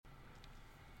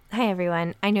Hi,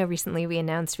 everyone. I know recently we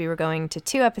announced we were going to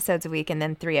 2 episodes a week and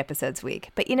then 3 episodes a week.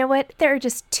 But you know what? There are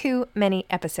just too many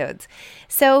episodes.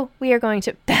 So we are going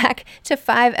back to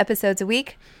 5 episodes a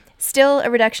week. Still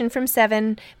a reduction from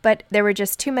 7, but there were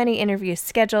just too many interviews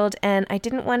scheduled, and I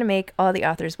didn't want to make all the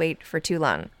authors wait for too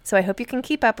long. So I hope you can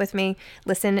keep up with me.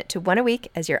 Listen to 1 a week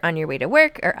as you're on your way to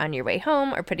work or on your way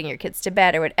home or putting your kids to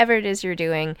bed or whatever it is you're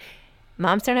doing.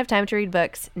 Moms Don't Have Time to Read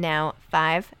Books, now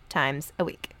 5 times a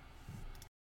week.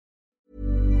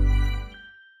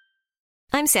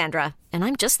 I'm Sandra, and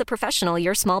I'm just the professional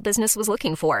your small business was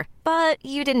looking for. But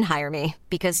you didn't hire me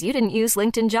because you didn't use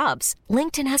LinkedIn Jobs.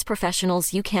 LinkedIn has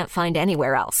professionals you can't find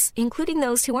anywhere else, including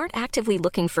those who aren't actively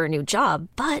looking for a new job,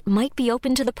 but might be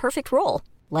open to the perfect role,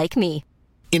 like me.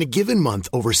 In a given month,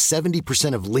 over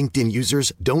 70% of LinkedIn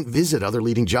users don't visit other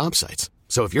leading job sites.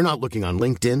 So if you're not looking on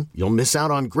LinkedIn, you'll miss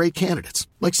out on great candidates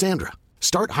like Sandra.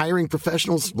 Start hiring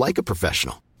professionals like a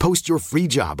professional. Post your free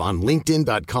job on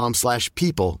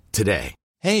linkedin.com/people today.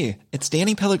 Hey, it's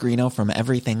Danny Pellegrino from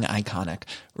Everything Iconic.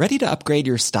 Ready to upgrade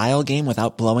your style game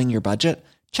without blowing your budget?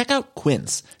 Check out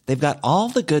Quince. They've got all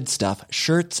the good stuff,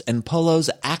 shirts and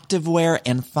polos, activewear,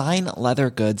 and fine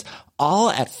leather goods, all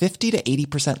at 50 to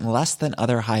 80% less than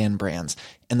other high-end brands.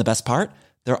 And the best part?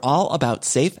 They're all about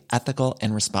safe, ethical,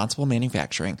 and responsible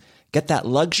manufacturing. Get that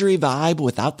luxury vibe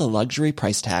without the luxury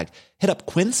price tag. Hit up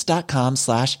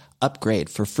quince.com/upgrade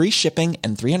for free shipping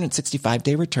and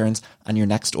 365-day returns on your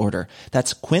next order.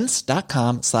 That's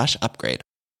quince.com/upgrade.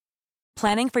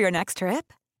 Planning for your next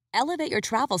trip? Elevate your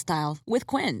travel style with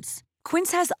Quince.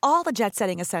 Quince has all the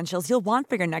jet-setting essentials you'll want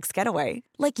for your next getaway,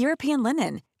 like European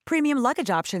linen, premium luggage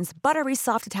options, buttery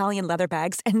soft Italian leather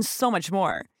bags, and so much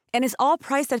more. And is all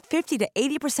priced at 50 to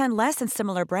 80% less than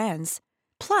similar brands.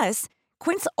 Plus,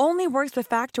 Quince only works with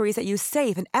factories that use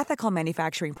safe and ethical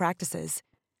manufacturing practices.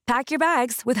 Pack your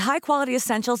bags with high-quality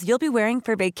essentials you'll be wearing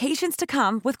for vacations to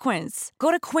come with Quince.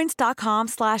 Go to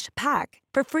quince.com/pack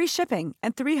for free shipping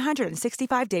and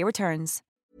 365-day returns.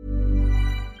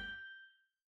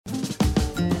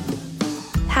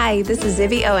 Hi, this is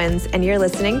Zibby Owens, and you're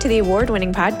listening to the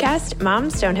award-winning podcast,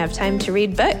 Moms Don't Have Time to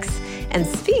Read Books. And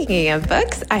speaking of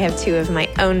books, I have 2 of my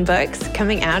own books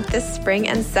coming out this spring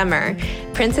and summer.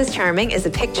 Princess Charming is a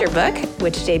picture book,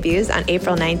 which debuts on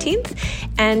April 19th,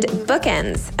 and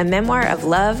Bookends, a memoir of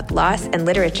love, loss, and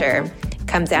literature,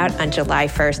 comes out on July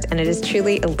 1st, and it is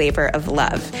truly a labor of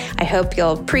love. I hope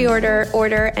you'll pre-order,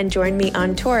 order, and join me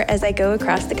on tour as I go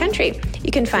across the country.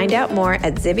 You can find out more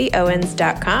at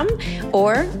zibbyowens.com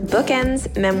or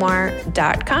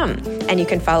bookendsmemoir.com. And you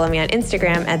can follow me on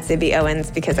Instagram at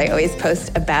zibbyowens because I always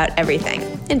post about everything.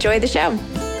 Enjoy the show.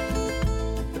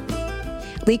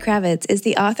 Lee Kravetz is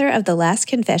the author of The Last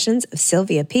Confessions of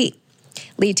Sylvia P.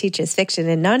 Lee teaches fiction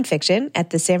and nonfiction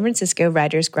at the San Francisco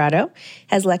Writers' Grotto,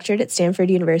 has lectured at Stanford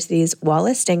University's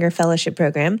Wallace Stenger Fellowship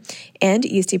Program and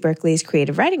UC Berkeley's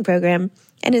Creative Writing Program,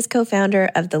 and is co-founder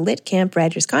of the Lit Camp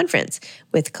Writers Conference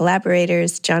with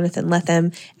collaborators Jonathan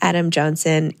Lethem, Adam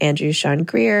Johnson, Andrew Sean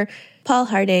Greer, Paul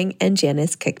Harding, and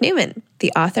Janice Cook-Newman.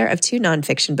 The author of 2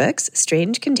 nonfiction books,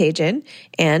 Strange Contagion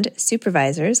and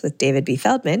Supervisors with David B.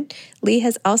 Feldman, Lee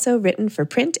has also written for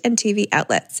print and TV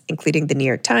outlets, including the New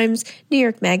York Times, New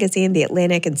York Magazine, The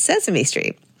Atlantic, and Sesame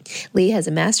Street. Lee has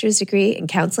a master's degree in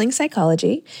counseling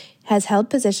psychology, has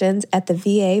held positions at the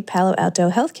VA Palo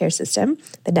Alto Healthcare System,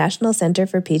 the National Center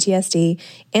for PTSD,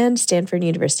 and Stanford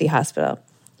University Hospital.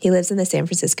 He lives in the San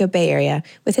Francisco Bay Area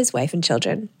with his wife and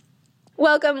children.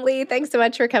 Welcome, Lee. Thanks so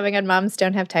much for coming on Moms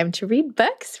Don't Have Time to Read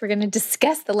Books. We're going to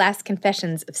discuss The Last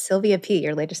Confessions of Sylvia P.,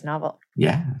 your latest novel.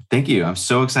 Yeah, thank you. I'm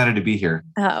so excited to be here.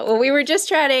 Well, we were just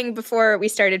chatting before we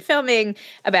started filming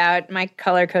about my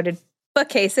color-coded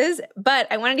bookcases, but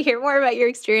I wanted to hear more about your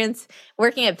experience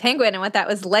working at Penguin and what that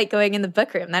was like going in the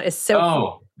book room. That is so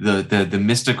cool. The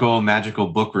mystical, magical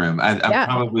book room. I'm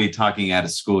probably talking out of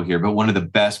school here, but one of the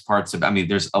best parts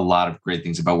there's a lot of great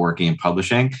things about working in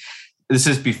publishing. This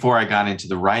is before I got into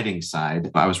the writing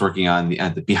side. I was working on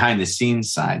the behind the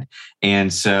scenes side.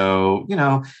 And so,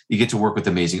 you get to work with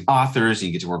amazing authors, and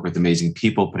you get to work with amazing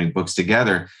people putting books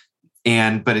together.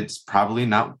 But it's probably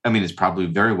not, it's probably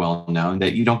very well known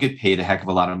that you don't get paid a heck of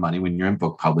a lot of money when you're in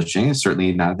book publishing, and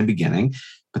certainly not at the beginning.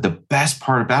 But the best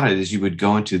part about it is you would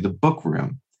go into the book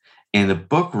room, and the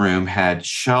book room had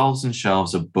shelves and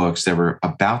shelves of books that were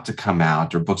about to come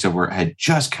out or books that had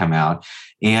just come out.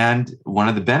 And one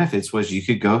of the benefits was you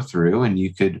could go through and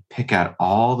you could pick out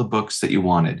all the books that you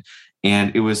wanted.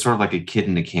 And it was sort of like a kid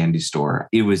in a candy store.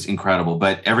 It was incredible.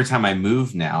 But every time I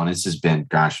move now, and this has been,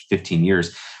 15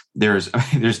 years, there's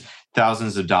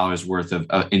thousands of dollars worth of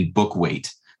in book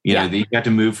weight. You know, that you have to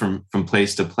move from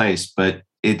place to place. But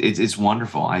it's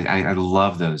wonderful. I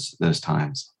love those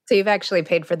times. So you've actually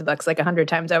paid for the books like 100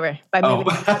 times over by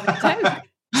moving times.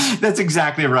 That's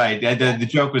exactly right. The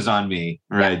joke was on me.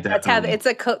 Right. Yeah, that's how it's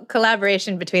a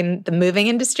collaboration between the moving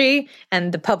industry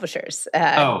and the publishers.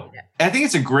 I think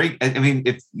it's a great, I mean,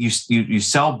 if you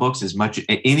sell books as much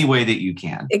any way that you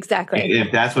can. Exactly.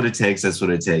 If that's what it takes, that's what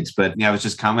it takes. But yeah, I was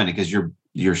just commenting because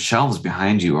your shelves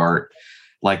behind you are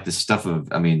like the stuff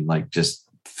of, I mean, like just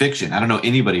fiction. I don't know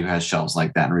anybody who has shelves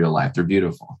like that in real life. They're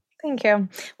beautiful. Thank you.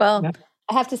 Well, yeah.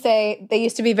 I have to say, they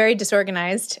used to be very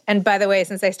disorganized. And by the way,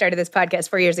 since I started this podcast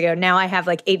 4 years ago, now I have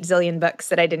like 8 zillion books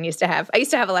that I didn't used to have. I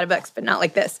used to have a lot of books, but not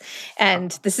like this.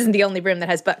 And this isn't the only room that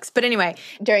has books. But anyway,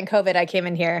 during COVID, I came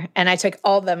in here and I took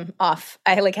all of them off.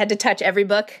 I like had to touch every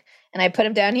book and I put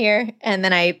them down here. And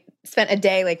then I spent a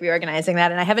day like reorganizing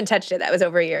that. And I haven't touched it. That was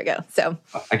over a year ago. So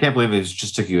I can't believe it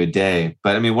just took you a day.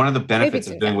 But I mean, one of the benefits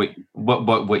of doing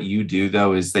what you do,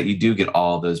 though, is that you do get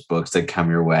all those books that come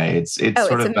your way. It's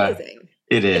sort of amazing.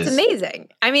 It is. It's amazing.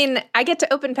 I mean, I get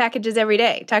to open packages every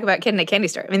day. Talk about kid in a candy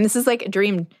store. I mean, this is like a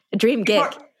dream gig.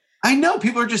 I know.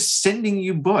 People are just sending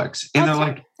you books. And they're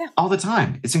like, all the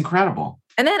time. It's incredible.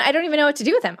 And then I don't even know what to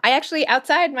do with them. I actually,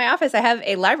 outside my office, I have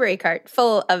a library cart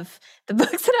full of the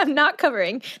books that I'm not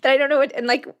covering that I don't know what, and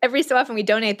like every so often we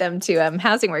donate them to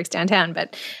Housing Works downtown.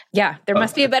 But yeah, there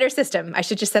must be a better system. I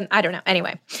should just send, I don't know.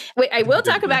 Anyway, wait, I will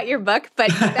talk about your book, but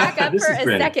back up for a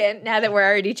second now that we're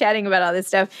already chatting about all this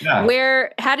stuff. Yeah.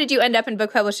 How did you end up in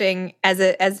book publishing as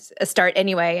a start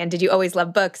anyway? And did you always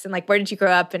love books? And like, where did you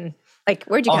grow up? And like,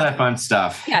 where'd you go? All that fun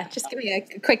stuff. Yeah, just give me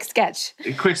a quick sketch.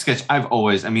 A quick sketch. I've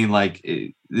always, I mean, like,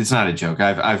 it's not a joke.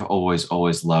 I've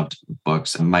always loved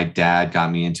books. My dad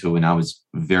got me into it when I was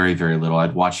very, very little.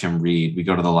 I'd watch him read. We'd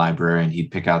go to the library and he'd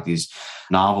pick out these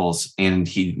novels and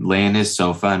he'd lay in his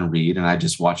sofa and read. And I'd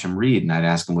just watch him read and I'd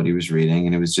ask him what he was reading.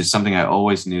 And it was just something I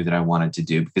always knew that I wanted to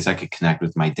do because I could connect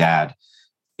with my dad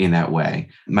in that way.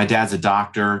 My dad's a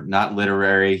doctor, not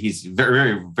literary. He's very,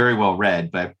 very, very well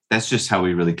read, but that's just how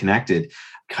we really connected.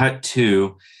 Cut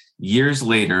to years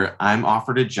later, I'm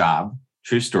offered a job,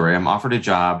 true story. I'm offered a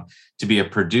job to be a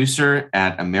producer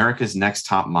at America's Next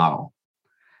Top Model.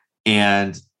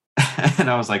 And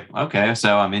I was like, okay,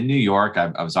 so I'm in New York.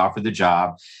 I was offered the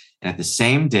job. And at the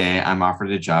same day, I'm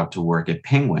offered a job to work at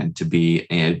Penguin to be,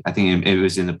 I think it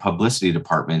was in the publicity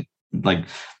department, like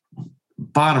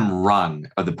bottom rung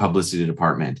of the publicity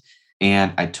department.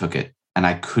 And I took it and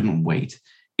I couldn't wait.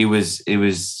 It was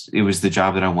the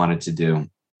job that I wanted to do.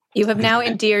 You have now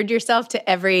endeared yourself to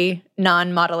every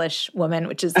non-modelish woman,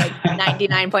 which is like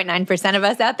 99.9% of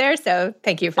us out there. So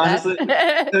thank you for Honestly,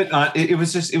 that.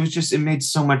 It made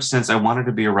so much sense. I wanted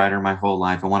to be a writer my whole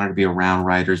life. I wanted to be around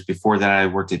writers. Before that, I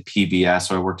worked at PBS.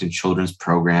 So I worked in children's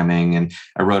programming and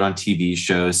I wrote on TV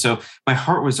shows. So my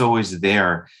heart was always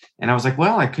there. And I was like,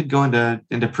 well, I could go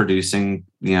into producing,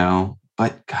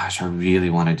 but gosh, I really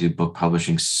want to do book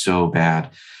publishing so bad.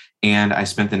 And I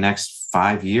spent the next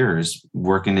 5 years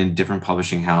working in different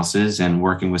publishing houses and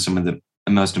working with some of the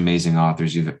most amazing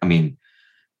authors. You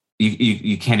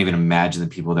can't even imagine the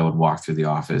people that would walk through the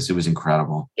office. It was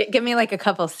incredible. Give me like a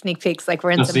couple sneak peeks, like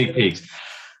we're in some sneak peeks.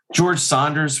 George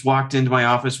Saunders walked into my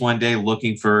office one day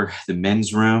looking for the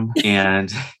men's room.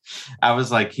 And I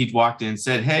was like, he'd walked in and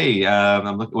said, hey,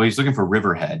 he's looking for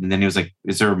Riverhead. And then he was like,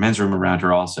 is there a men's room around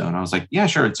here also? And I was like, yeah,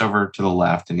 sure. It's over to the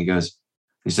left. And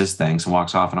he says thanks and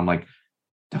walks off. And I'm like,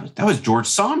 that was George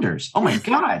Saunders. Oh my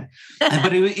God.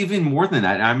 But it was even more than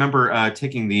that. I remember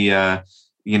taking the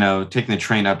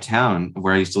train uptown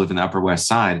where I used to live in the Upper West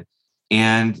Side.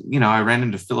 And, I ran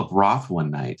into Philip Roth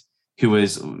one night, who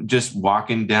was just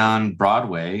walking down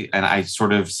Broadway. And I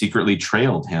sort of secretly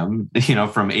trailed him,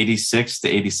 from 86th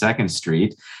to 82nd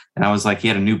Street. And I was like, he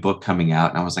had a new book coming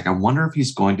out. And I was like, I wonder if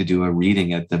he's going to do a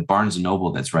reading at the Barnes &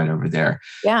 Noble that's right over there.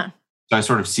 Yeah. So I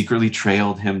sort of secretly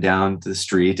trailed him down to the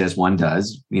street as one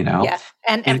does, Yeah.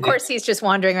 And of course, he's just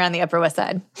wandering around the Upper West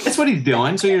Side. That's what he's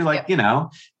doing. So you're like,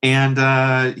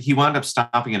 and he wound up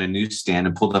stopping at a newsstand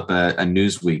and pulled up a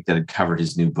Newsweek that had covered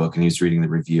his new book. And he was reading the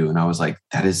review. And I was like,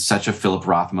 that is such a Philip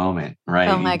Roth moment, right?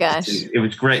 Oh my gosh. It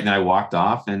was great. And I walked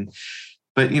off.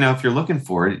 But if you're looking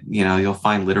for it, you'll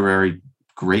find literary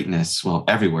greatness, well,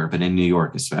 everywhere, but in New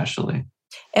York especially.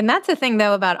 And that's the thing,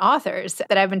 though, about authors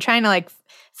that I've been trying to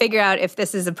figure out if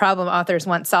this is a problem authors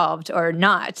want solved or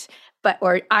not,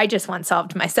 or I just want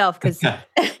solved myself, because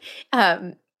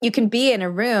you can be in a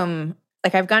room.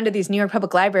 Like I've gone to these New York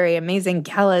Public Library amazing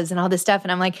galas and all this stuff.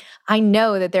 And I'm like, I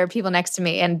know that there are people next to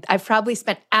me and I've probably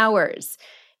spent hours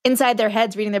inside their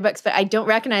heads reading their books, but I don't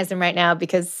recognize them right now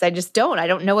because I just don't. I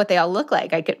don't know what they all look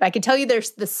like. I could tell you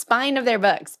there's the spine of their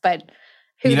books, but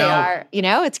who they are,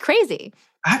 it's crazy.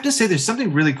 I have to say there's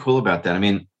something really cool about that. I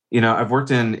mean, I've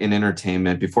worked in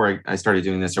entertainment before I started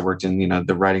doing this. I worked in,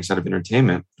 the writing side of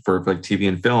entertainment for like TV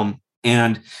and film.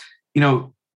 And,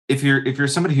 if you're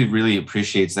somebody who really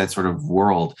appreciates that sort of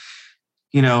world,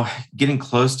 getting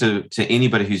close to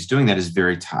anybody who's doing that is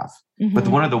very tough. Mm-hmm. But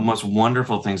one of the most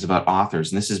wonderful things about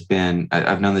authors, and this has been,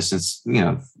 I've known this since,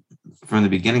 from the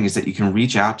beginning, is that you can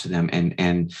reach out to them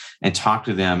and talk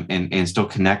to them and still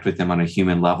connect with them on a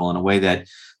human level in a way that,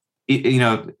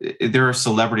 there are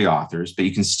celebrity authors, but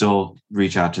you can still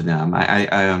reach out to them.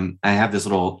 I have this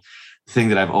little thing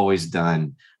that I've always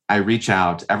done. I reach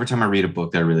out every time I read a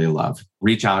book that I really love,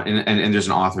 reach out and there's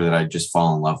an author that I just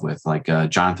fall in love with, like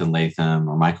Jonathan Latham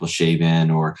or Michael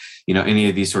Chabon or, any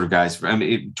of these sort of guys.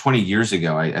 20 years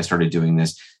ago, I started doing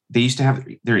this. They used to have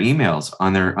their emails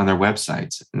on their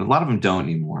websites, and a lot of them don't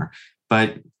anymore.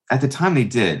 But at the time they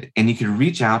did, and you could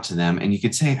reach out to them and you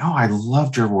could say, "Oh, I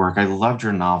loved your work. I loved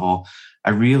your novel. I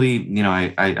really,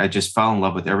 I just fell in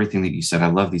love with everything that you said. I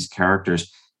love these characters,"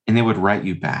 and they would write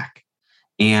you back.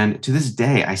 And to this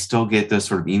day, I still get those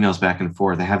sort of emails back and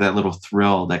forth. I have that little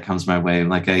thrill that comes my way.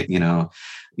 Like you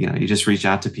just reach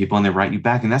out to people and they write you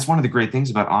back. And that's one of the great things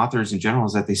about authors in general,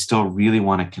 is that they still really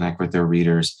want to connect with their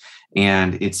readers.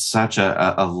 And it's such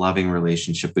a loving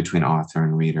relationship between author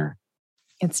and reader.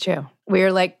 It's true.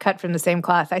 We're like cut from the same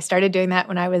cloth. I started doing that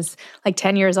when I was like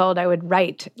 10 years old. I would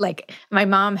write, like my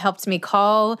mom helped me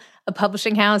call a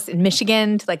publishing house in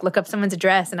Michigan to like look up someone's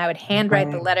address, and I would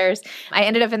handwrite the letters. I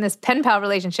ended up in this pen pal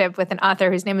relationship with an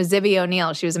author whose name was Zibby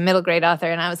O'Neill. She was a middle grade author.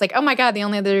 And I was like, oh my God, the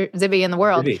only other Zibby in the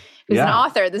world who's an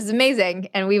author. This is amazing.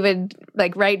 And we would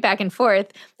like write back and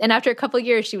forth. And after a couple of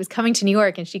years, she was coming to New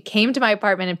York and she came to my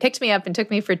apartment and picked me up and took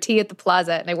me for tea at the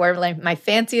plaza. And I wore like my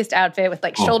fanciest outfit with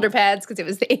like shoulder pads because it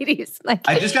was the 80s. Like,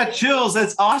 I just got chills.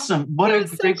 That's awesome. What a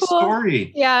great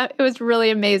story. Yeah, it was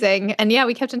really amazing. And yeah,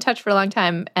 we kept in touch for a long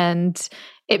time. And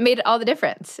it made all the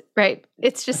difference, right?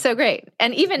 It's just so great.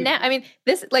 And even now, I mean,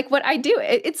 this, like what I do,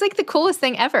 it's like the coolest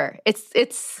thing ever.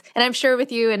 It's, and I'm sure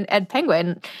with you and Ed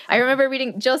Penguin, I remember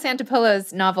reading Jill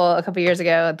Santopolo's novel a couple years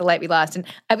ago, The Light We Lost, and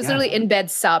I was literally in bed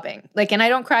sobbing. Like, and I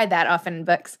don't cry that often in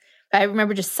books, but I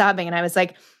remember just sobbing. And I was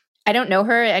like, I don't know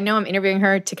her. I know I'm interviewing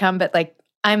her to come, but like,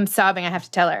 I'm sobbing. I have to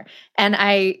tell her. And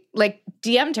I like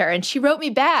DM'd her and she wrote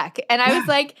me back. And I was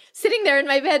like sitting there in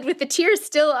my bed with the tears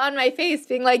still on my face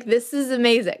being like, this is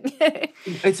amazing.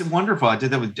 It's wonderful. I did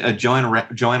that with Joanna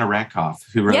Ratkoff,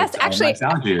 who wrote actually,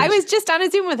 I was just on a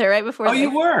Zoom with her right before. Oh,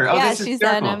 you were? Oh, yeah,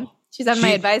 she's on my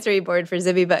advisory board for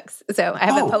Zibby Books. So I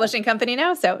have a publishing company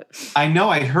now. So I know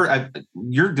I heard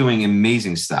you're doing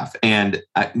amazing stuff. And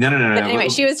no. But anyway,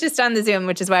 she was just on the Zoom,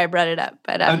 which is why I brought it up.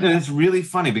 But it's really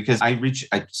funny because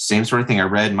same sort of thing. I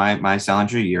read my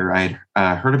Salinger year. I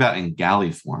had heard about in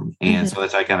galley form. And so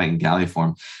that's how I got it in galley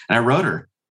form. And I wrote her.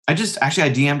 I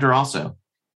DM'd her also.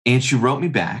 And she wrote me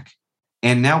back.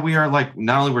 And now we are like,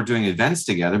 not only we're doing events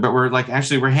together, but we're like,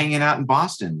 actually we're hanging out in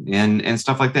Boston and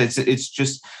stuff like that. It's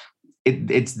just,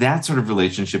 it's that sort of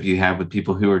relationship you have with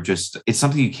people who are just, it's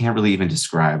something you can't really even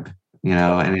describe,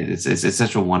 and it's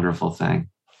such a wonderful thing.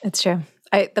 It's true.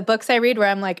 The books I read where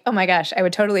I'm like, oh my gosh, I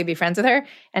would totally be friends with her.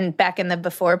 And back in the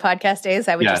before podcast days,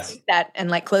 I would just read that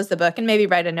and like close the book and maybe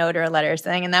write a note or a letter or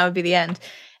something. And that would be the end.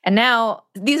 And now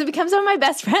these have become some of my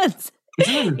best friends.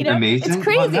 Isn't it amazing? It's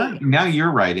crazy. Well, now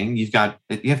you're writing. You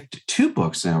have 2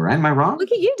 books now, right? Am I wrong?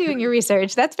 Look at you doing your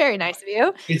research. That's very nice of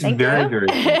you. It's very good.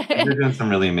 You're doing some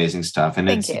really amazing stuff, and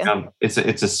it's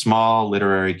a small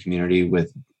literary community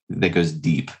that goes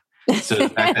deep. So the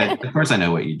fact that, of course, I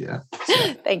know what you do.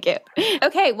 So. Thank you.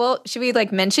 Okay, well, should we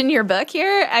like mention your book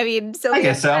here? I mean, Sylvia, I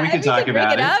guess so. We can talk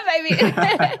about it. I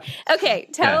mean, okay.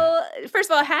 First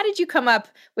of all, how did you come up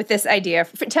with this idea?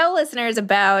 Tell listeners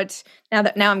about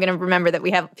now I'm going to remember that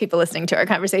we have people listening to our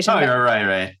conversation. Oh, you're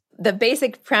right. The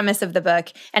basic premise of the book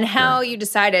and how you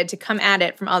decided to come at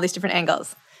it from all these different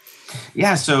angles.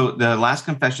 Yeah. So The Last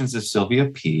Confessions of Sylvia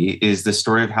P. is the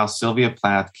story of how Sylvia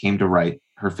Plath came to write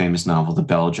her famous novel, The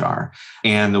Bell Jar,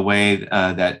 and the way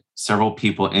that several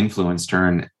people influenced her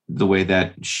and the way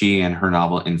that she and her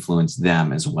novel influenced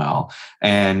them as well.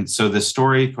 And so the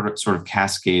story sort of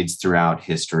cascades throughout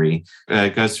history.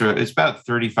 It goes through, it's about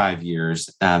 35 years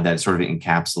that sort of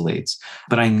encapsulates.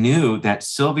 But I knew that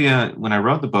Sylvia, when I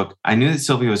wrote the book, I knew that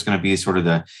Sylvia was going to be sort of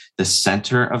the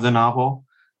center of the novel,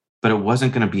 but it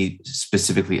wasn't going to be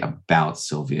specifically about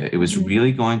Sylvia. It was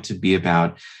really going to be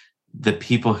about the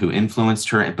people who influenced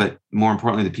her, but more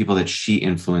importantly, the people that she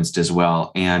influenced as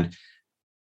well. And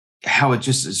how it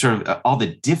just sort of all the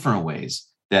different ways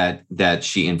that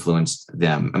she influenced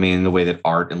them. I mean, in the way that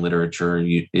art and literature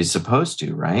is supposed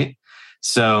to, right?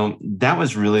 So that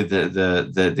was really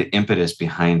the impetus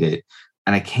behind it.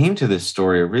 And I came to this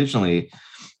story originally.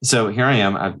 So here I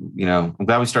am, I'm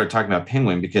glad we started talking about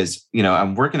Penguin because,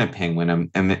 I'm working at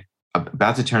Penguin. I'm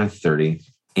about to turn 30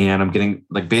 and I'm getting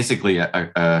like basically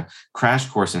a crash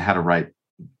course in how to write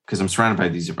because I'm surrounded by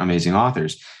these amazing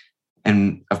authors.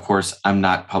 And of course, I'm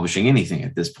not publishing anything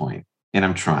at this point and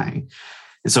I'm trying.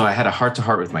 And so I had a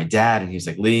heart-to-heart with my dad and he's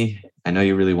like, Lee, I know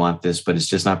you really want this, but it's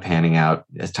just not panning out.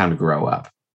 It's time to grow up.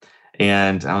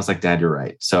 And I was like, Dad, you're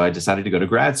right. So I decided to go to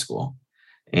grad school.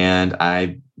 And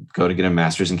I go to get a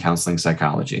master's in counseling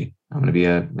psychology. I'm going to be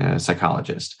a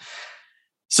psychologist.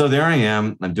 So there I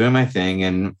am. I'm doing my thing.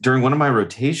 And during one of my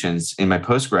rotations in my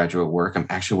postgraduate work, I'm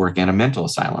actually working at a mental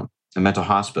asylum, a mental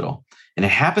hospital. And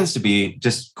it happens to be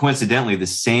just coincidentally the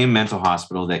same mental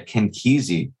hospital that Ken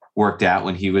Kesey worked at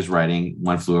when he was writing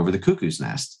One Flew Over the Cuckoo's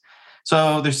Nest.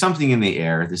 So there's something in the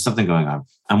air. There's something going on.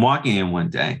 I'm walking in one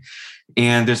day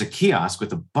and there's a kiosk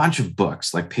with a bunch of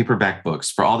books, like paperback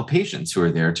books for all the patients who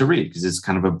are there to read, because it's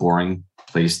kind of a boring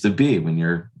place to be when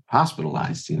you're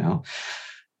hospitalized,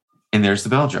 And there's the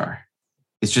bell jar.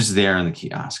 It's just there in the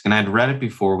kiosk. And I'd read it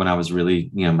before when I was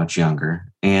really, much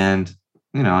younger. And,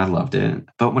 I loved it.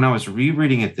 But when I was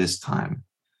rereading it this time,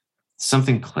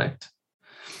 something clicked.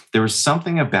 There was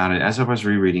something about it as I was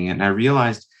rereading it. And I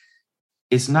realized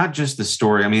it's not just the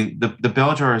story. I mean, the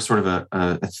Bell Jar is sort of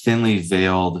a thinly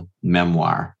veiled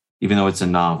memoir, even though it's a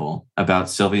novel about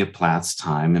Sylvia Plath's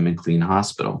time in McLean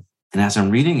Hospital. And as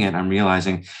I'm reading it, I'm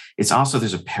realizing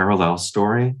there's a parallel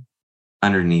story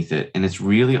underneath it. And it's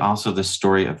really also the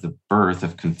story of the birth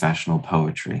of confessional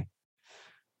poetry.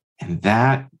 And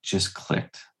that just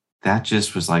clicked. That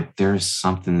just was like, there's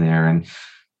something there. And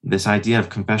this idea of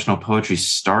confessional poetry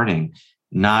starting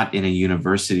not in a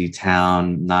university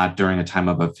town, not during a time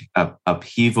of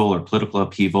upheaval or political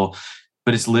upheaval,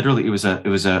 but it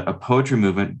was a poetry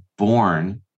movement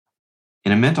born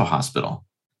in a mental hospital.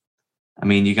 I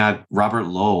mean, you got Robert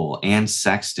Lowell, Anne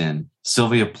Sexton,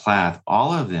 Sylvia Plath,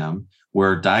 all of them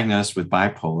were diagnosed with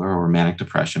bipolar or manic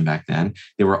depression back then.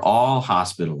 They were all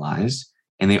hospitalized,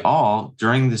 and they all,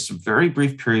 during this very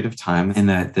brief period of time in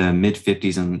the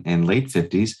mid-50s and late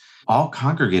 50s, all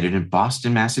congregated in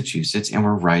Boston, Massachusetts, and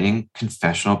were writing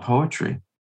confessional poetry.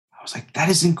 I was like, that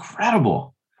is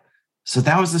incredible. So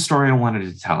that was the story I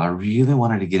wanted to tell. I really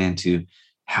wanted to get into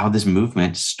how this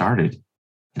movement started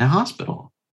in a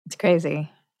hospital. It's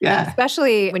crazy. Yeah.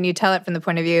 Especially when you tell it from the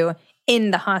point of view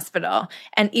in the hospital,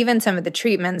 and even some of the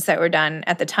treatments that were done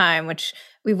at the time, which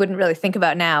we wouldn't really think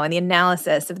about now, and the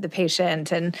analysis of the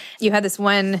patient. And you had this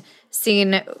one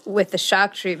scene with the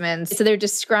shock treatments. So they're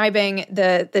describing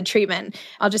the treatment.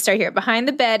 I'll just start here. Behind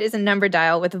the bed is a number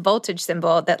dial with a voltage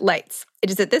symbol that lights. It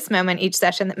is at this moment each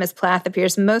session that Miss Plath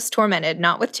appears most tormented,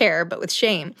 not with terror, but with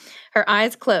shame. Her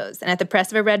eyes close, and at the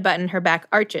press of a red button, her back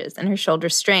arches and her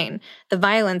shoulders strain. The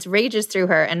violence rages through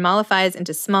her and mollifies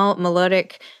into small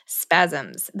melodic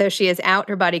spasms. Though she is out,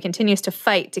 her body continues to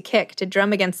fight, to kick, to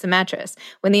drum against the mattress.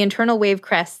 When the internal wave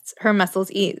crests, her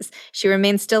muscles ease. She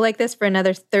remains still like this for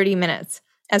another 30 minutes.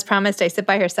 As promised, I sit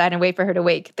by her side and wait for her to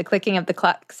wake. The clicking of the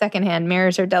clock secondhand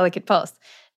mirrors her delicate pulse.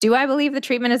 Do I believe the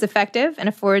treatment is effective and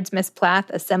affords Miss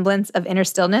Plath a semblance of inner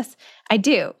stillness? I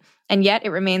do, and yet it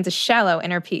remains a shallow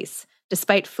inner peace.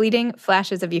 Despite fleeting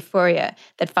flashes of euphoria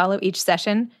that follow each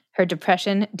session, her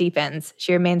depression deepens.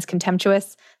 She remains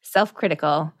contemptuous,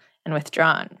 self-critical, and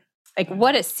withdrawn. Like,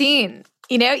 what a scene.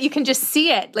 You can just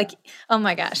see it. Like, oh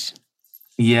my gosh.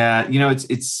 Yeah,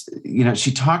 it's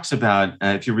she talks about,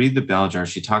 if you read The Bell Jar,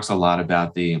 she talks a lot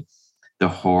about the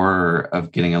horror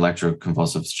of getting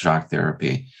electroconvulsive shock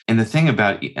therapy. And the thing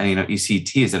about,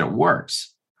 ECT is that it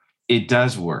works. It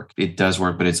does work. It does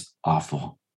work, but it's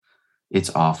awful. It's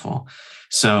awful.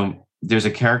 So there's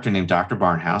a character named Dr.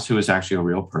 Barnhouse, who is actually a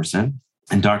real person.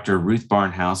 And Dr. Ruth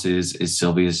Barnhouse is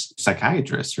Sylvia's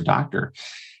psychiatrist, her doctor.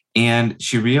 And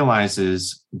she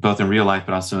realizes, both in real life,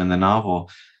 but also in the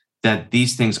novel, that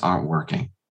these things aren't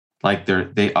working. Like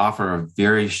they offer a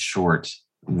very short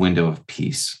window of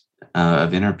peace,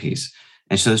 of inner peace.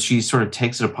 And so she sort of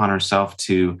takes it upon herself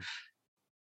to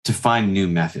find new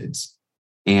methods.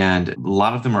 And a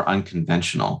lot of them are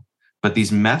unconventional. But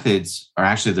these methods are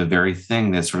actually the very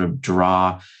thing that sort of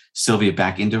draw Sylvia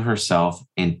back into herself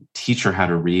and teach her how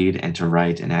to read and to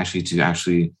write and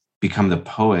to become the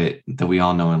poet that we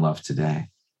all know and love today.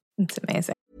 It's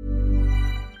amazing.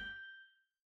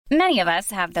 Many of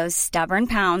us have those stubborn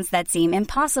pounds that seem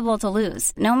impossible to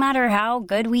lose, no matter how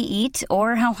good we eat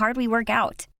or how hard we work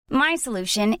out. My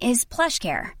solution is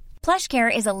PlushCare.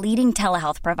 PlushCare is a leading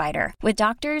telehealth provider with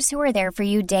doctors who are there for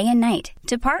you day and night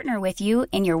to partner with you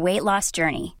in your weight loss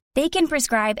journey. They can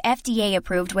prescribe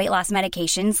FDA-approved weight loss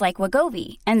medications like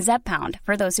Wegovy and Zepbound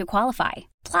for those who qualify.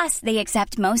 Plus, they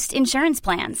accept most insurance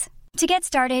plans. To get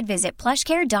started, visit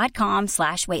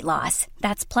plushcare.com/weightloss.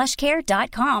 That's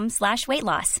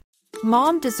plushcare.com/weightloss.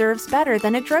 Mom deserves better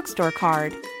than a drugstore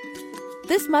card.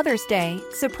 This Mother's Day,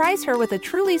 surprise her with a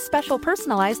truly special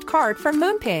personalized card from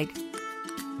Moonpig.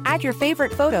 Add your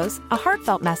favorite photos, a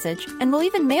heartfelt message, and we'll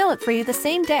even mail it for you the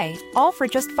same day, all for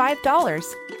just $5.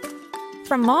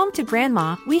 From mom to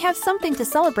grandma, we have something to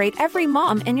celebrate every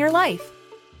mom in your life.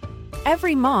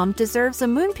 Every mom deserves a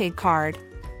Moonpig card.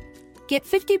 Get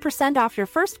 50% off your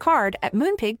first card at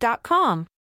moonpig.com.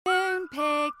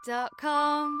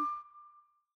 Moonpig.com.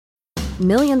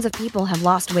 Millions of people have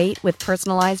lost weight with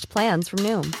personalized plans from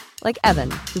Noom. Like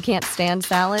Evan, who can't stand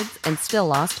salads and still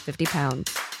lost 50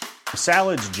 pounds.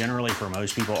 Salads generally for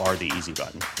most people are the easy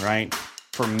button, right?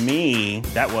 For me,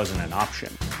 that wasn't an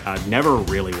option. I never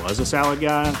really was a salad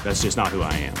guy. That's just not who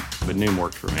I am. But Noom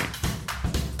worked for me.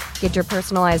 Get your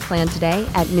personalized plan today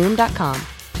at Noom.com.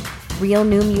 Real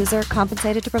Noom user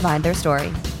compensated to provide their story.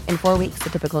 In 4 weeks, the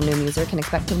typical Noom user can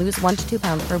expect to lose 1 to 2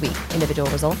 pounds per week. Individual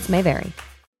results may vary.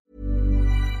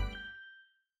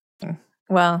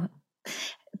 Well,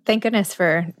 thank goodness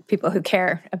for people who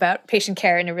care about patient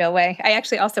care in a real way. I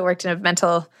actually also worked in a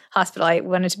mental hospital. I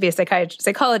wanted to be a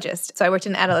psychologist. So I worked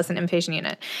in an adolescent inpatient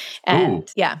unit. And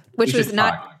which was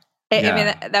not... I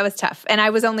mean, that was tough. And I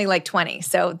was only like 20,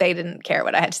 so they didn't care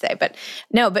what I had to say. But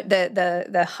no, but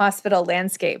the hospital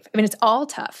landscape, I mean, it's all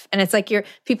tough. And it's like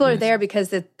people are there because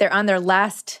they're on their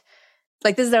last,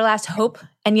 like this is their last hope.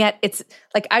 And yet it's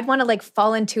like, I'd want to like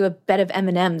fall into a bed of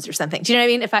M&Ms or something. Do you know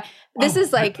what I mean? This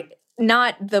is like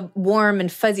not the warm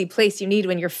and fuzzy place you need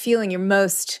when you're feeling your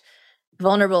most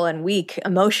vulnerable and weak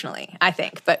emotionally, I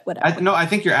think, but whatever. I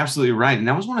think you're absolutely right. And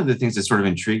that was one of the things that sort of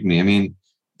intrigued me. I mean,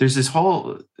 there's this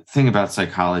whole thing about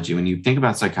psychology. When you think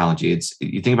about psychology,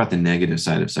 you think about the negative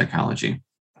side of psychology,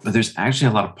 but there's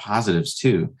actually a lot of positives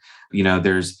too. You know,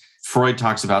 Freud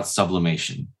talks about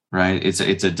sublimation, right? It's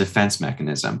a defense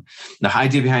mechanism. The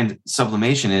idea behind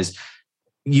sublimation is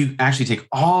you actually take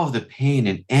all of the pain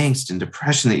and angst and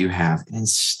depression that you have, and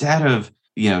instead of,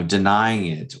 denying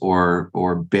it or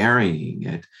burying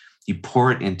it, you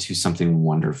pour it into something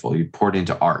wonderful. You pour it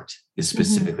into art is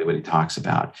specifically what he talks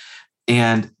about.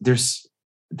 And that's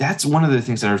one of the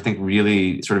things that I think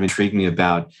really sort of intrigued me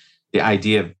about the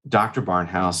idea of Dr.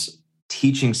 Barnhouse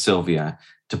teaching Sylvia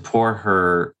to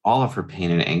pour all of her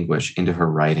pain and anguish into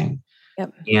her writing.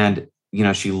 Yep. And,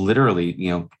 she literally,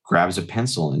 grabs a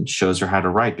pencil and shows her how to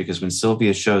write, because when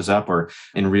Sylvia shows up, or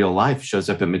in real life shows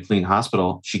up at McLean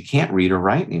Hospital, she can't read or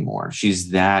write anymore.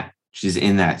 She's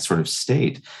in that sort of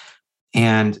state.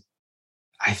 And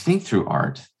I think through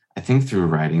art, through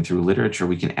writing, through literature,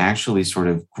 we can actually sort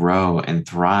of grow and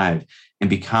thrive and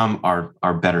become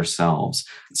our better selves.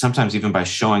 Sometimes even by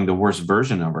showing the worst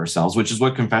version of ourselves, which is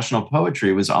what confessional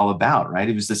poetry was all about, right?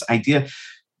 It was this idea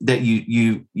that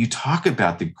you talk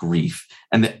about the grief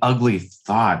and the ugly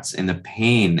thoughts and the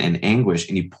pain and anguish,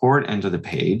 and you pour it into the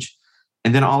page.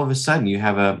 And then all of a sudden you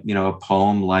have a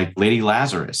poem like Lady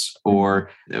Lazarus,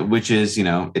 which is,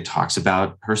 it talks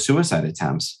about her suicide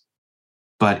attempts.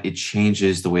 But it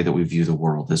changes the way that we view the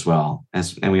world as well.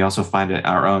 And we also find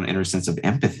our own inner sense of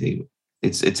empathy.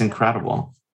 It's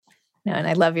incredible. No, and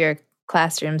I love your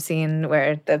classroom scene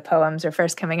where the poems are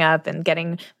first coming up and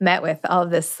getting met with all of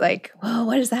this, like, whoa,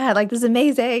 what is that? Like, this is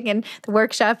amazing. And the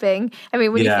workshopping. I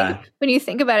mean, when you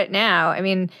think about it now, I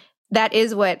mean, that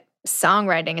is what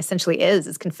songwriting essentially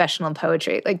is confessional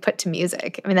poetry, like put to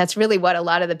music. I mean, that's really what a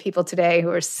lot of the people today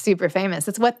who are super famous,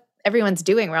 it's what everyone's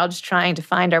doing. We're all just trying to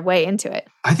find our way into it.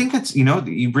 I think that's,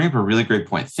 you bring up a really great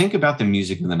point. Think about the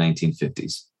music of the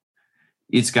 1950s.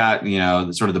 It's got,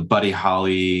 sort of the Buddy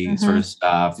Holly sort of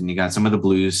stuff, and you got some of the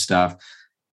blues stuff.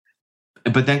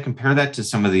 But then compare that to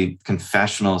some of the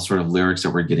confessional sort of lyrics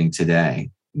that we're getting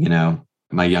today.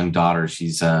 My young daughter,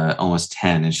 she's almost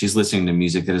 10, and she's listening to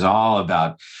music that is all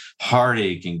about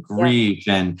heartache and grief.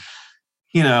 Yeah. And,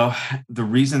 the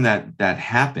reason that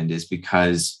happened is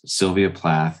because Sylvia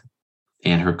Plath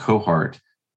and her cohort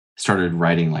started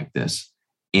writing like this.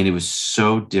 And it was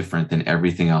so different than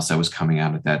everything else that was coming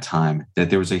out at that time that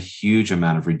there was a huge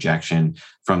amount of rejection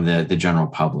from the general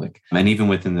public. And even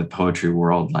within the poetry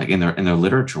world, like in their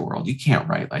literature world, you can't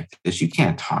write like this. You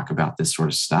can't talk about this sort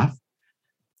of stuff.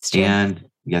 And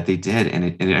yet they did.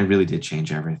 And it really did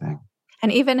change everything.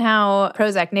 And even how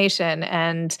Prozac Nation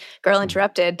and Girl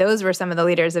Interrupted, those were some of the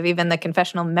leaders of even the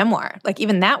confessional memoir. Like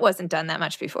even that wasn't done that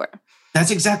much before. That's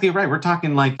exactly right. We're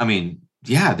talking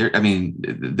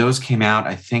those came out,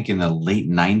 I think, in the late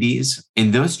 90s,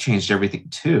 and those changed everything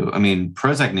too. I mean,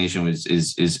 Prozac Nation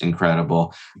is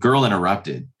incredible. Girl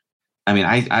Interrupted. I mean,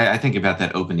 I think about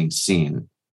that opening scene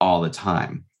all the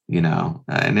time,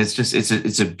 and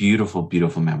it's a beautiful,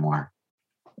 beautiful memoir.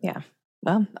 Yeah.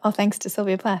 Well, all thanks to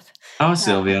Sylvia Plath. Oh,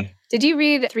 Sylvia. Did you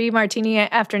read 3 Martini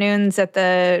Afternoons at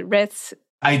the Ritz?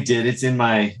 I did. It's in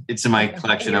my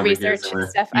collection over here somewhere.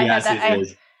 Stuff. Yes, it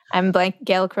is. I'm blank.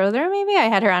 Gail Crowther, maybe? I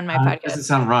had her on my podcast. Doesn't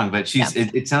sound wrong, but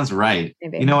it sounds right.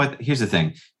 Maybe. You know what? Here's the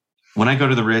thing. When I go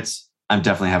to the Ritz, I'm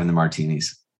definitely having the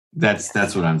martinis. That's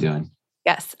what I'm doing.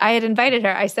 Yes. I had invited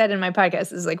her. I said in my podcast,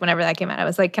 this is like whenever that came out, I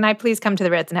was like, can I please come to the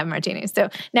Ritz and have martinis? So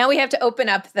now we have to open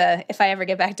up if I ever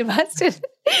get back to Boston,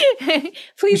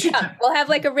 please come. We'll have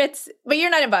like a Ritz, but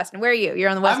you're not in Boston. Where are you? You're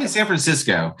on the West Coast. I'm in San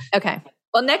Francisco. Okay.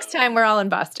 Well, next time we're all in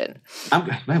Boston.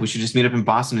 We should just meet up in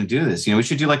Boston and do this. We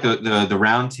should do like the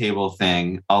round table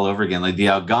thing all over again, like the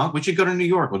Algonquin. We should go to New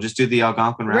York. We'll just do the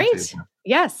Algonquin round table. Great.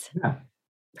 Yes. Yeah.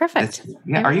 Perfect.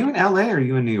 Are you in LA or are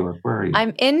you in New York? Where are you?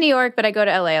 I'm in New York, but I go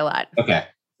to LA a lot. Okay.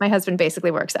 My husband basically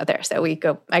works out there, so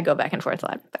I go back and forth a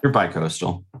lot. You're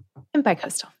bi-coastal. I'm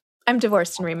bi-coastal. I'm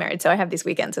divorced and remarried, so I have these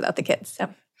weekends without the kids.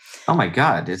 So. Oh my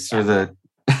God. It's sort of I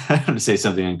don't want to say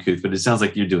something uncouth, but it sounds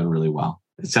like you're doing really well.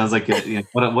 It sounds like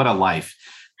what a life.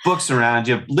 Books around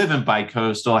you, live in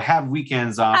bi-coastal, have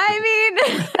weekends off. I mean,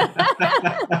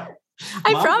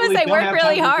 I promise I work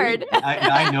really hard.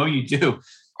 I know you do.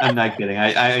 I'm not kidding.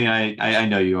 I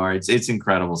know you are. It's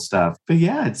incredible stuff. But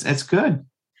yeah, it's good.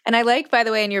 And I like, by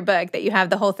the way, in your book that you have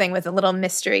the whole thing with a little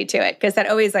mystery to it, because that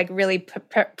always like really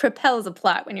propels a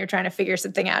plot when you're trying to figure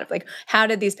something out. Like, how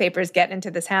did these papers get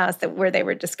into this house where they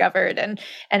were discovered, and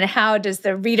how does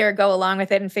the reader go along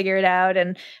with it and figure it out?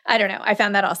 And I don't know. I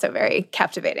found that also very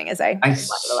captivating as I went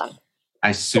along.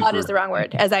 Plot is the wrong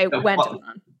word. As I went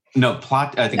along. No,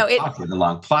 plot. I think plotted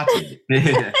along. Plotted.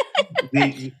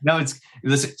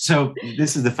 Listen. So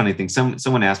this is the funny thing.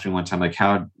 Someone asked me one time, like,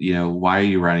 how, why are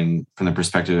you writing from the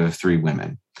perspective of 3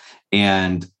 women?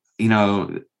 And,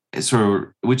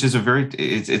 which is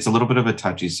it's a little bit of a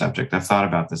touchy subject. I've thought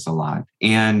about this a lot.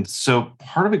 And so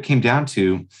part of it came down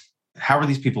to, how are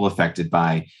these people affected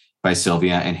by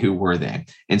Sylvia, and who were they?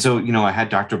 And so, I had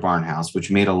Dr. Barnhouse,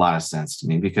 which made a lot of sense to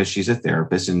me because she's a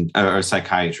therapist and a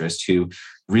psychiatrist who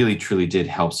really, truly did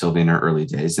help Sylvia in her early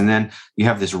days. And then you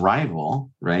have this rival,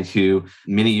 right, who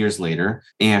many years later,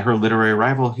 and her literary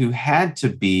rival, who had to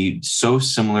be so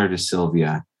similar to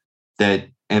Sylvia that,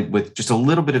 and with just a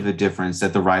little bit of a difference,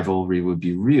 that the rivalry would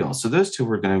be real. So those 2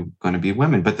 were going to be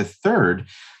women. But the third,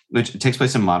 which takes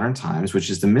place in modern times, which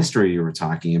is the mystery you were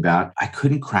talking about, I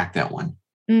couldn't crack that one.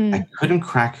 I couldn't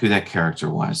crack who that character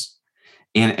was.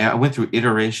 And I went through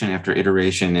iteration after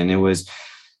iteration. And it was,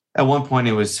 at one point,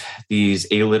 it was these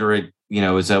illiterate, it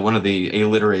was one of the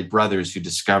illiterate brothers who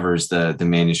discovers the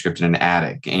manuscript in an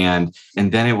attic. And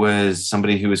then it was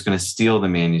somebody who was going to steal the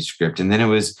manuscript. And then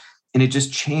it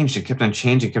just changed and kept on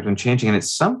changing. And at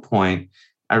some point,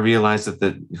 I realized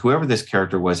that whoever this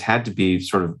character was had to be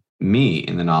sort of me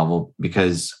in the novel,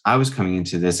 because I was coming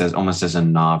into this almost as a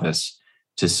novice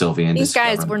to Sylvia. And these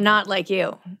guys were not like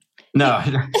you. No,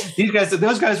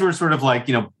 those guys were sort of like,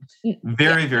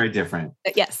 very, very different.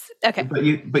 Yes. Okay.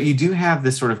 But you do have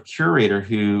this sort of curator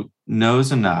who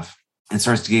knows enough and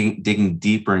starts digging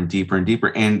deeper and deeper and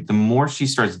deeper. And the more she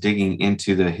starts digging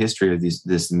into the history of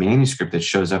this manuscript that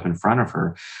shows up in front of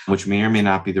her, which may or may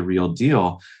not be the real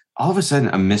deal, all of a sudden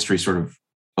a mystery sort of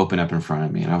opened up in front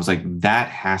of me. And I was like, that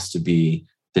has to be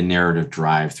the narrative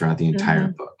drive throughout the entire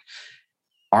book.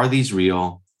 Are these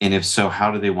real? And if so, how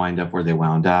do they wind up where they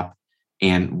wound up?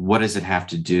 And what does it have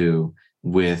to do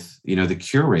with, the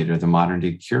curator, the modern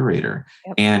day curator?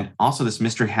 Yep. And also this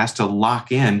mystery has to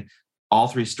lock in all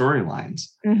 3 storylines,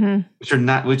 which are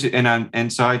not,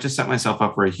 and so I just set myself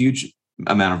up for a huge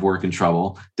amount of work and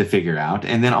trouble to figure out.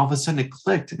 And then all of a sudden it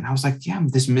clicked. And I was like,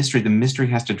 the mystery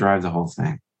has to drive the whole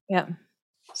thing. Yeah.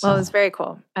 So. Well, it was very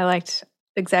cool. I liked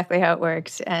exactly how it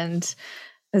worked. And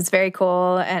it was very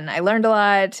cool, and I learned a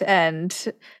lot. And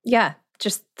yeah,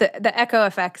 just the echo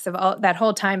effects of all that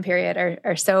whole time period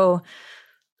are so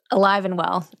alive and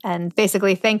well. And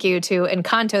basically, thank you to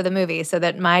Encanto, the movie, so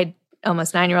that my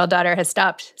almost 9-year-old daughter has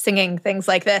stopped singing things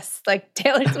like this, like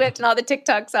Taylor Swift and all the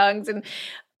TikTok songs and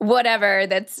whatever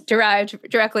that's derived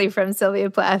directly from Sylvia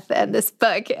Plath and this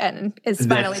book, and is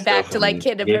finally back to like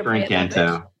kid appropriate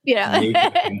language.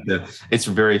 It's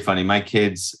very funny.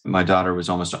 My daughter was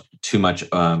almost too much.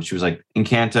 She was like,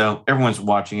 Encanto, everyone's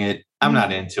watching it. I'm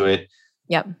not into it.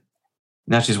 Yep.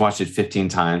 Now she's watched it 15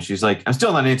 times. She's like, I'm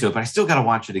still not into it, but I still got to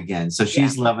watch it again. So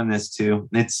she's loving this too.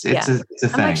 It's a thing.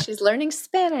 I'm like, she's learning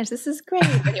Spanish. This is great.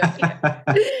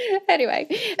 Anyway.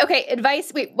 Okay.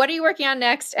 Advice. Wait, what are you working on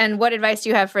next? And what advice do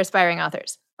you have for aspiring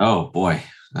authors? Oh boy.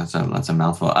 That's a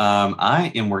mouthful. I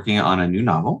am working on a new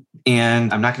novel,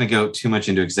 and I'm not going to go too much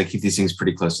into it because I keep these things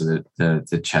pretty close to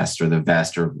the chest or the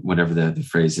vest or whatever the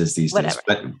phrase is these days.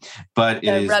 But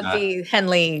it is rugby,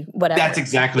 Henley, whatever. That's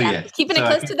exactly it. Keeping it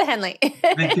close to the Henley.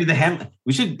 To the Henley.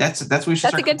 We should. That's what we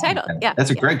should. That's a good title. Yeah, that's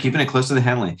a great. Keeping it close to the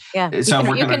Henley. Yeah,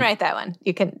 so you can write that one.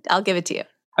 You can. I'll give it to you.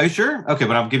 Are you sure? Okay,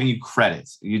 but I'm giving you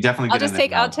credits. You definitely.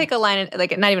 I'll take a line,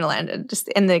 like not even a line, just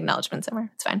in the acknowledgement somewhere.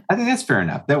 It's fine. I think that's fair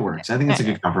enough. That works. I think it's a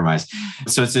good compromise.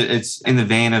 So it's in the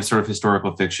vein of sort of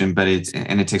historical fiction, but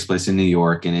it takes place in New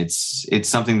York, and it's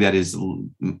something that is.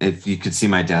 If you could see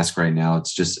my desk right now,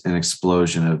 it's just an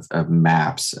explosion of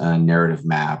maps, narrative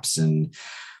maps, and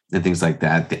things like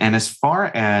that. And as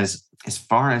far as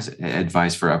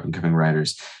advice for up and coming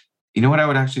writers, you know what I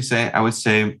would actually say? I would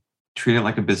say treat it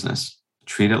like a business.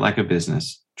 Treat it like a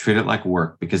business. Treat it like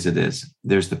work, because it is.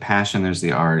 There's the passion, there's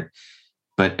the art.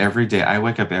 But every day, I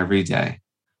wake up every day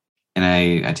and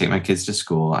I take my kids to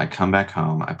school. I come back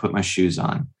home. I put my shoes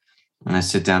on and I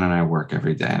sit down and I work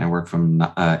every day. And I work from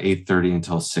 8:30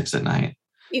 until 6 at night.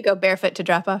 You go barefoot to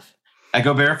drop off? I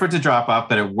go barefoot to drop off,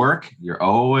 but at work, you're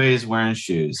always wearing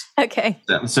shoes. Okay.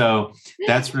 So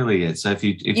that's really it. So if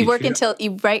you work until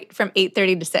you write from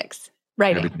 8:30 to 6,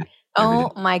 writing. Every day.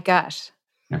 My gosh.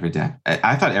 Every day.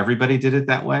 I thought everybody did it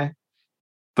that way,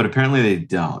 but apparently they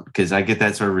don't, because I get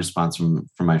that sort of response from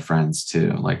my friends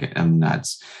too. Like, I'm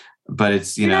nuts. But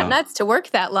it's, You're not nuts to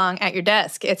work that long at your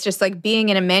desk. It's just like being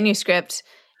in a manuscript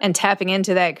and tapping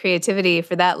into that creativity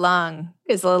for that long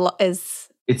is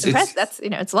impressive. That's,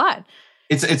 it's a lot.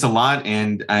 It's a lot,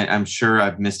 and I'm sure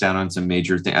I've missed out on some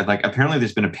major things. Like, apparently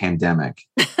there's been a pandemic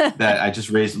that I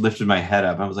just lifted my head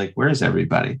up. I was like, where is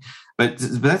everybody? But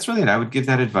that's really it. I would give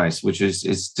that advice, which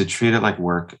is to treat it like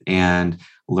work and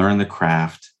learn the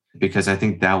craft, because I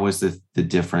think that was the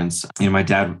difference. My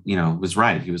dad, was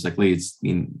right. He was like, Lee, it's,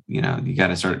 you got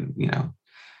to start,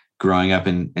 growing up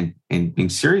and being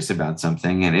serious about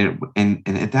something. And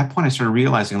at that point I started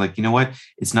realizing, like, you know what,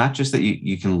 it's not just that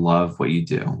you can love what you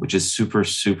do, which is super,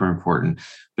 super important.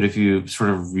 But if you sort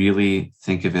of really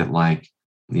think of it like,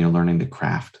 learning the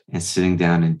craft and sitting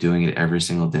down and doing it every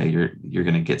single day, you're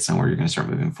going to get somewhere. You're going to start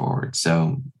moving forward.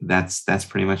 So that's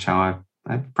pretty much how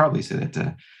I'd probably say that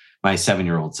to my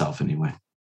 7-year-old self anyway.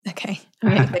 Okay.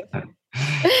 Amazing.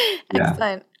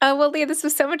 Excellent. Oh, well, Leah, this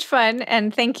was so much fun.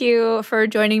 And thank you for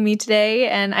joining me today.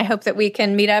 And I hope that we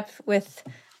can meet up with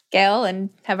Gail and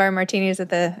have our martinis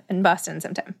in Boston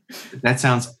sometime. That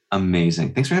sounds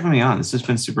amazing. Thanks for having me on. This has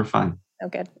been super fun. Oh,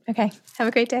 good. Okay. Have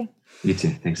a great day. You too.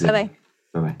 Thanks. Bye-bye.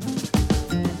 Bye-bye.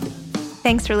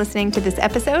 Thanks for listening to this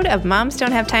episode of Moms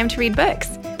Don't Have Time to Read Books.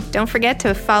 Don't forget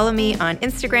to follow me on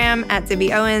Instagram at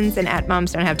Zibby Owens and at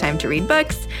Moms Don't Have Time to Read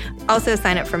Books. Also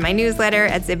sign up for my newsletter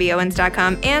at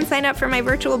zibbyowens.com and sign up for my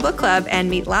virtual book club and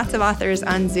meet lots of authors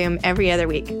on Zoom every other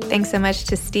week. Thanks so much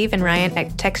to Steve and Ryan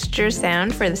at Texture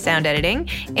Sound for the sound editing.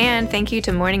 And thank you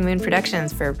to Morning Moon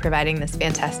Productions for providing this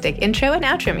fantastic intro and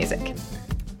outro music.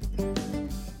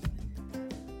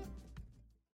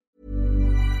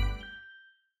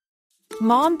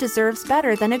 Mom deserves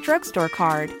better than a drugstore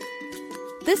card.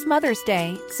 This Mother's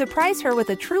Day, surprise her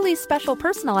with a truly special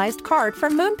personalized card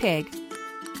from Moonpig.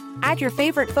 Add your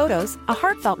favorite photos, a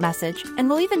heartfelt message, and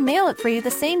we'll even mail it for you the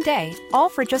same day, all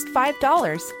for just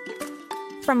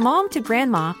 $5. From mom to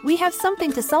grandma, we have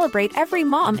something to celebrate every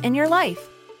mom in your life.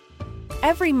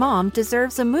 Every mom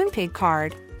deserves a Moonpig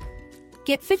card.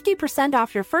 Get 50%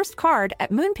 off your first card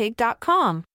at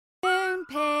moonpig.com.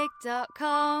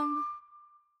 Moonpig.com.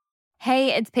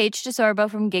 Hey, it's Paige DeSorbo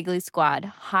from Giggly Squad.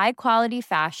 High quality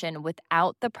fashion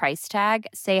without the price tag.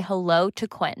 Say hello to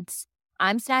Quince.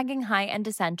 I'm snagging high-end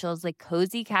essentials like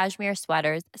cozy cashmere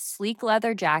sweaters, sleek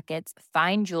leather jackets,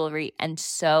 fine jewelry, and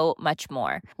so much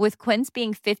more. With Quince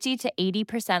being 50 to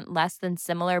 80% less than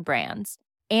similar brands.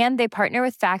 And they partner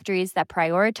with factories that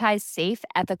prioritize safe,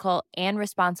 ethical, and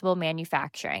responsible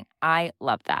manufacturing. I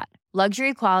love that.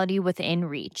 Luxury quality within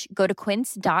reach. Go to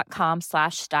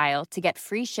quince.com/style to get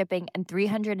free shipping and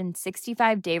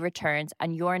 365-day returns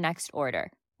on your next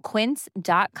order.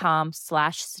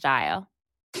 Quince.com/style.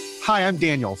 Hi, I'm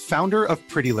Daniel, founder of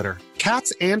Pretty Litter.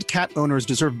 Cats and cat owners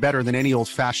deserve better than any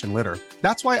old-fashioned litter.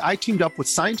 That's why I teamed up with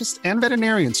scientists and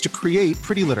veterinarians to create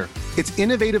Pretty Litter. Its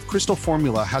innovative crystal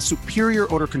formula has superior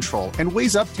odor control and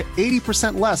weighs up to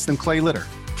 80% less than clay litter.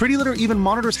 Pretty Litter even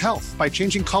monitors health by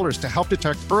changing colors to help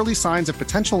detect early signs of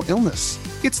potential illness.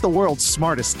 It's the world's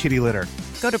smartest kitty litter.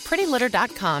 Go to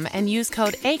prettylitter.com and use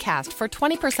code ACAST for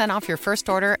 20% off your first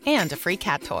order and a free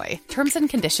cat toy. Terms and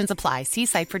conditions apply. See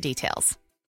site for details.